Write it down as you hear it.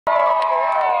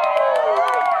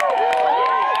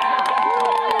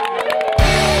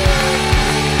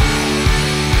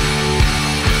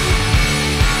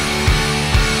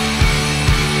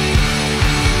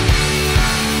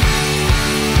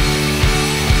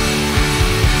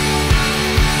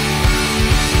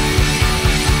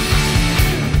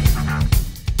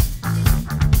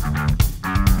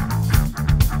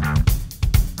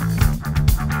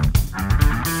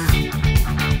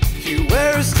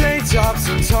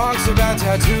talks about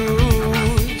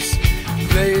tattoos,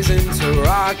 blazing to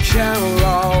rock and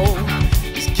roll.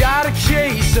 He's got a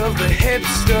case of the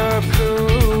hipster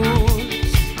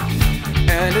blues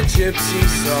and a gypsy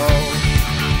soul.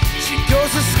 She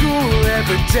goes to school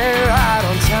every day right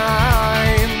on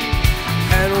time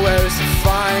and wears the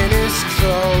finest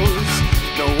clothes.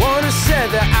 No one has said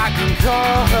that I can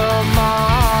call her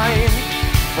mine,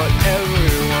 but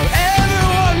everyone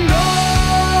knows,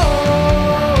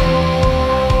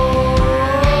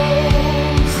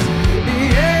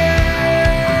 yeah.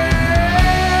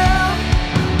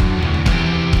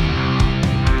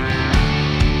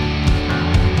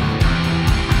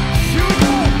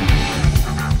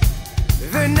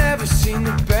 They've never seen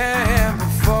the band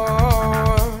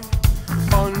before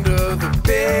under the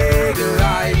big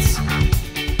lights.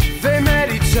 They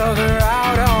met each other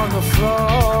out on the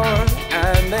floor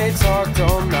and they talked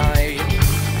all night.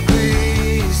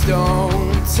 Please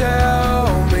don't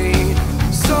tell me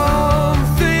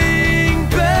something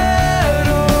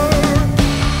better.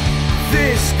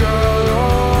 This girl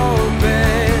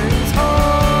opens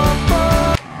up.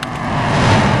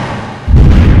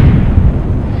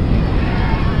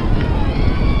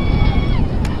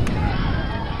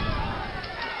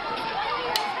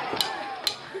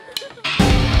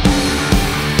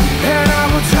 And I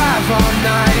will drive all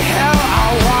night, hell,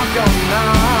 I'll walk all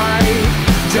night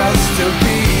just to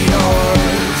be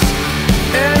yours.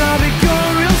 And I'll be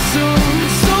gone real soon,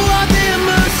 so I'll give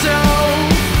myself,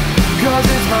 'cause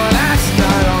it's my last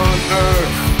night on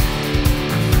earth.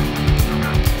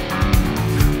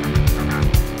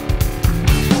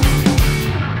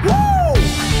 Woo!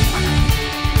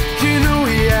 You knew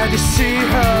he had to see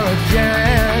her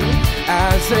again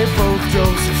as they both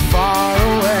drove so far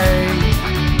away.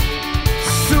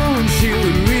 Soon she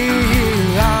would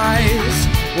realize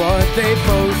what they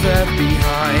both left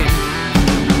behind.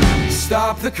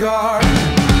 Stop the car,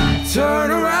 turn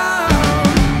around.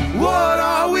 What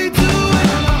are we doing?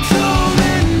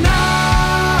 Coming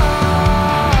now.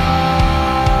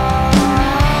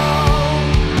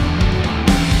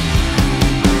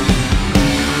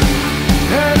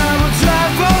 And I will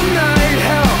drive all night,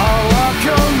 hell, I'll walk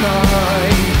all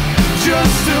night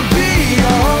just to be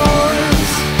yours.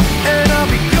 And I'll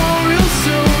be gone real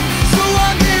soon, so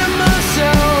I'll give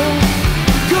myself,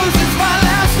 'cause it's my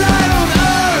last night on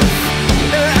earth.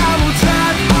 And I will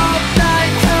drive all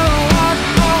night, hell, walk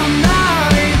all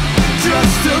night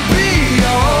just to be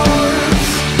yours.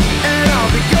 And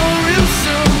I'll be gone real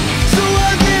soon, so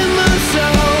I'll give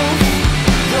myself,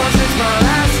 'cause it's my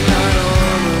last night on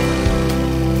earth.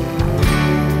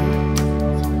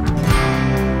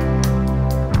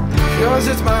 'Cause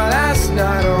it's my last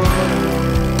night on earth.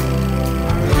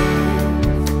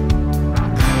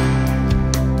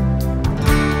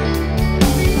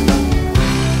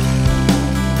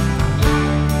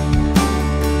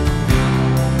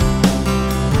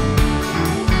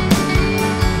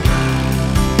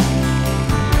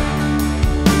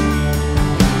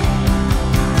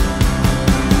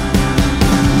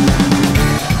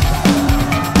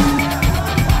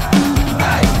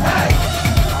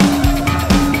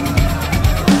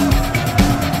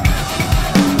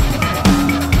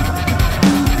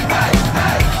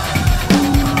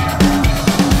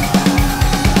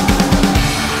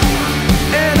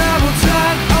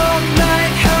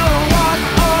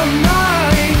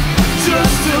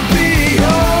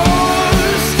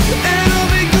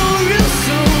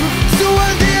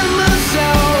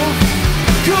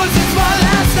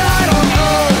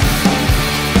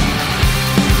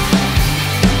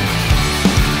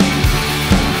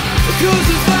 Cause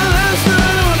it's